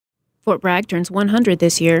Fort Bragg turns 100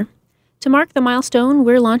 this year. To mark the milestone,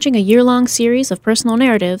 we're launching a year-long series of personal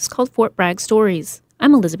narratives called Fort Bragg Stories.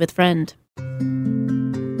 I'm Elizabeth Friend.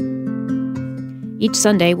 Each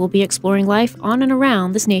Sunday, we'll be exploring life on and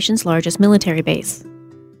around this nation's largest military base.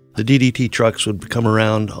 The DDT trucks would come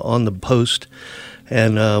around on the post,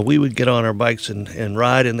 and we would get on our bikes and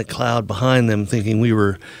ride in the cloud behind them, thinking we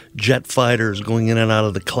were jet fighters going in and out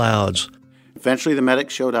of the clouds. Eventually, the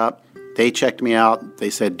medics showed up. They checked me out. They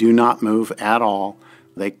said, do not move at all.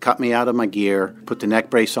 They cut me out of my gear, put the neck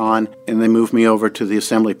brace on, and they moved me over to the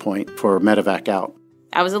assembly point for medevac out.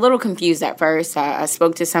 I was a little confused at first. I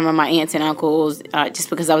spoke to some of my aunts and uncles just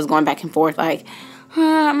because I was going back and forth like,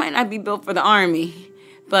 I might not be built for the Army.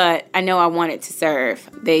 But I know I wanted to serve.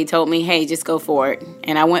 They told me, hey, just go for it.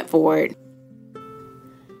 And I went for it.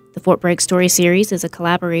 The Fort Bragg Story Series is a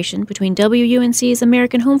collaboration between WUNC's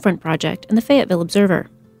American Homefront Project and the Fayetteville Observer.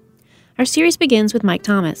 Our series begins with Mike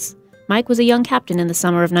Thomas. Mike was a young captain in the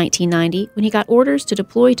summer of 1990 when he got orders to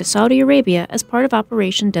deploy to Saudi Arabia as part of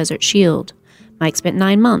Operation Desert Shield. Mike spent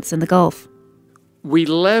 9 months in the Gulf. We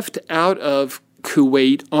left out of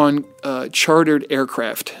Kuwait on chartered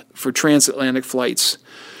aircraft for transatlantic flights.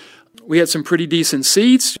 We had some pretty decent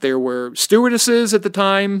seats. There were stewardesses at the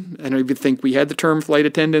time. I don't even think we had the term flight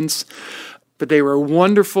attendants. But they were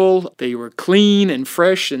wonderful. They were clean and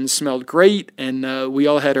fresh and smelled great. And we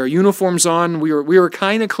all had our uniforms on. We were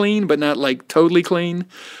kind of clean, but not like totally clean.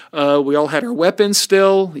 We all had our weapons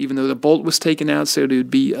still, even though the bolt was taken out so it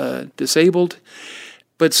would be disabled.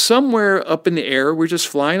 But somewhere up in the air, we're just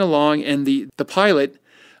flying along, and the pilot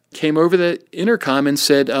came over the intercom and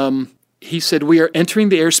said, he said, "We are entering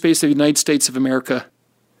the airspace of the United States of America.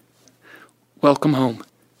 Welcome home."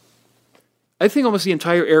 I think almost the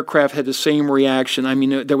entire aircraft had the same reaction. I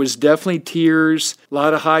mean, there was definitely tears, a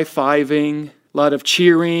lot of high-fiving, a lot of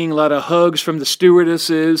cheering, a lot of hugs from the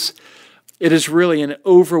stewardesses. It is really an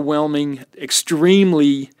overwhelming,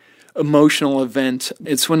 extremely emotional event.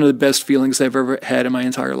 It's one of the best feelings I've ever had in my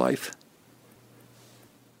entire life.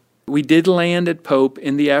 We did land at Pope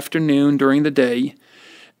in the afternoon during the day,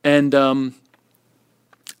 and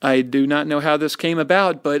I do not know how this came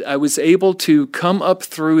about, but I was able to come up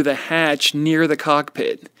through the hatch near the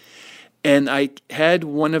cockpit, and I had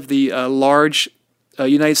one of the large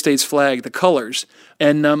United States flag, the colors,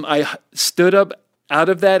 and I stood up out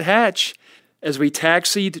of that hatch as we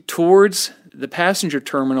taxied towards the passenger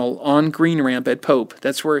terminal on Green Ramp at Pope.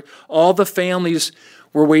 That's where all the families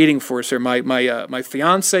were waiting for us. My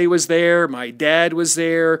fiance was there, my dad was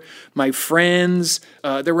there, my friends.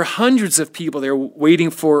 There were hundreds of people there waiting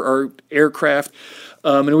for our aircraft.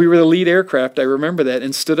 And we were the lead aircraft, I remember that,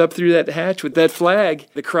 and stood up through that hatch with that flag.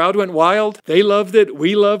 The crowd went wild. They loved it.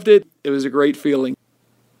 We loved it. It was a great feeling.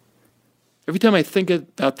 Every time I think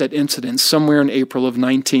about that incident, somewhere in April of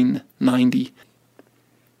 1990,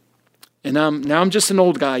 and now I'm just an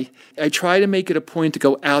old guy. I try to make it a point to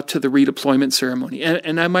go out to the redeployment ceremony.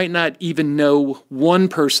 And I might not even know one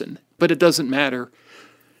person, but it doesn't matter.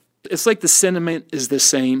 It's like the sentiment is the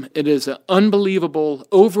same. It is an unbelievable,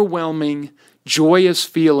 overwhelming, joyous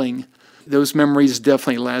feeling. Those memories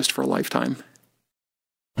definitely last for a lifetime.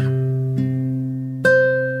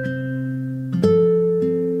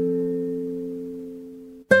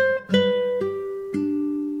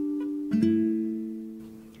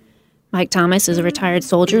 Mike Thomas is a retired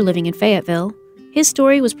soldier living in Fayetteville. His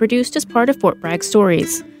story was produced as part of Fort Bragg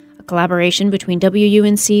Stories, a collaboration between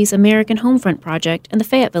WUNC's American Homefront Project and the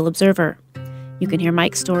Fayetteville Observer. You can hear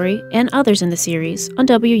Mike's story and others in the series on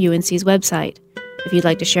WUNC's website. If you'd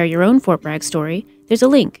like to share your own Fort Bragg story, there's a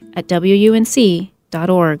link at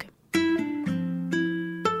WUNC.org.